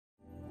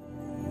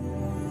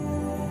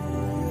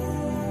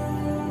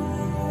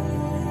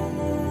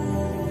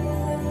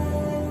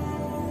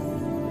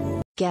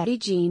Getty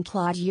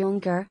Jean-Claude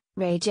Juncker,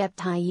 Recep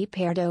Tayyip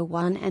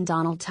Erdogan and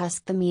Donald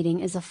Tusk. The meeting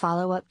is a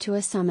follow-up to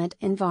a summit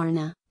in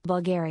Varna,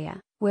 Bulgaria,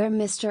 where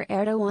Mr.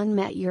 Erdogan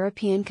met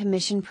European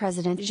Commission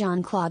President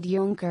Jean-Claude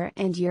Juncker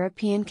and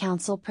European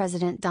Council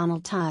President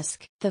Donald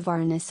Tusk. The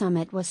Varna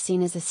summit was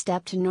seen as a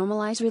step to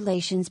normalize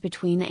relations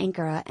between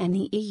Ankara and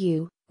the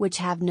EU, which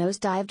have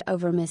nosedived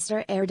over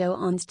Mr.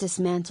 Erdogan's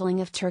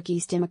dismantling of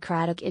Turkey's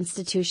democratic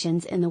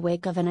institutions in the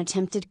wake of an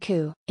attempted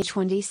coup in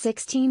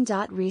 2016.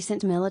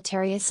 Recent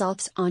military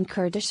assaults on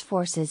Kurdish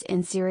forces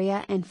in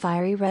Syria and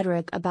fiery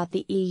rhetoric about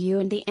the EU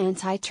and the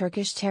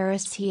anti-Turkish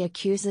terrorists he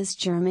accuses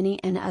Germany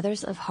and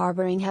others of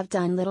harboring have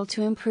done little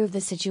to improve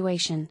the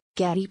situation.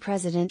 Getty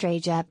President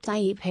Recep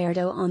Tayyip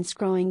Erdogan's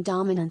growing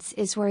dominance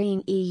is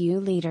worrying EU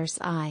leaders.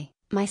 I,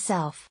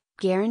 myself,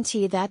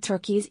 guarantee that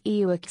Turkey's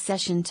EU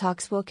accession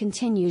talks will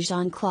continue.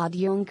 Jean-Claude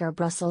Juncker.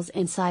 Brussels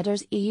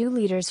insiders. EU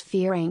leaders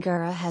fear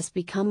Ankara has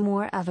become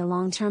more of a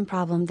long-term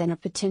problem than a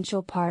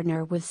potential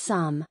partner, with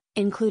some,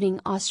 including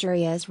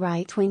Austria's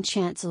right-wing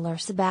Chancellor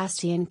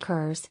Sebastian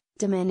Kurz,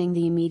 demanding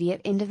the immediate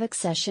end of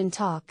accession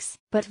talks.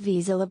 But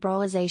visa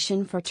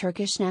liberalization for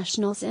Turkish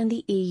nationals in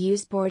the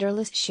EU's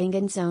borderless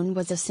Schengen zone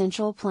was a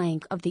central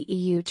plank of the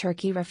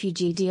EU-Turkey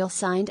refugee deal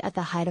signed at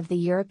the height of the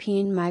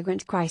European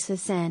migrant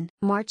crisis in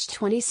March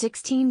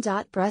 2016.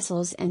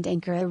 Brussels and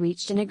Ankara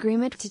reached an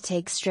agreement to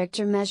take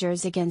stricter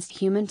measures against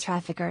human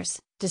traffickers,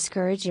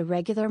 discourage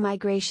irregular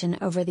migration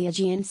over the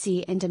Aegean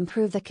Sea and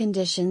improve the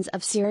conditions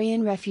of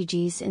Syrian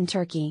refugees in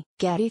Turkey.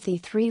 Getty. The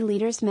three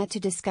leaders met to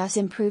discuss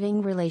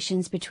improving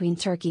relations between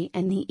Turkey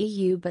and the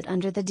EU, but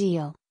under the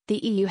deal, the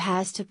EU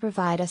has to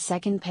provide a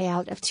second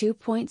payout of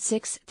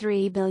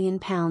 £2.63 billion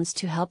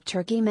to help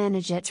Turkey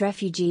manage its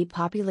refugee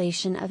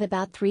population of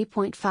about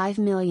 3.5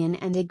 million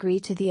and agree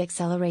to the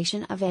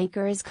acceleration of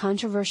Ankara's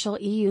controversial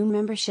EU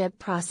membership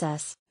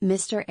process.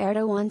 Mr.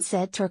 Erdogan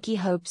said Turkey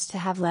hopes to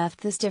have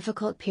left this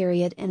difficult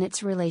period in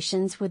its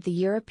relations with the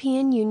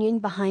European Union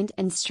behind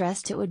and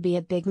stressed it would be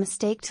a big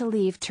mistake to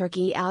leave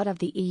Turkey out of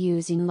the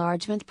EU's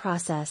enlargement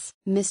process.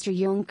 Mr.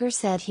 Juncker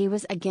said he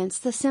was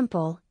against the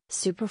simple,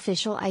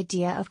 superficial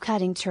idea of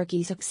cutting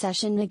Turkey's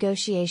accession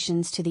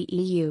negotiations to the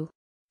EU.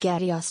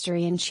 Getty.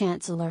 Austrian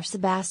Chancellor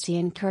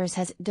Sebastian Kurz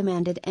has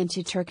demanded end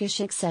to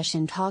Turkish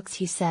accession talks.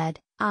 He said,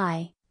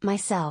 I,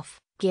 myself,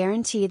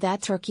 guarantee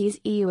that Turkey's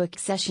EU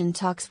accession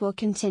talks will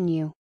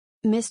continue.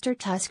 Mr.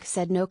 Tusk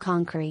said no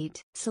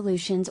concrete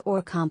solutions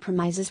or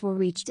compromises were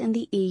reached in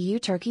the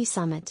EU-Turkey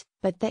summit,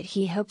 but that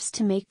he hopes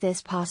to make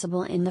this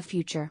possible in the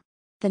future.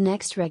 The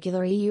next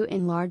regular EU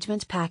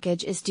enlargement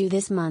package is due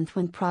this month,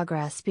 when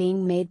progress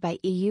being made by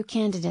EU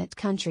candidate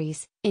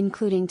countries,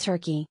 including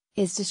Turkey,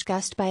 is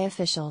discussed by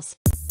officials.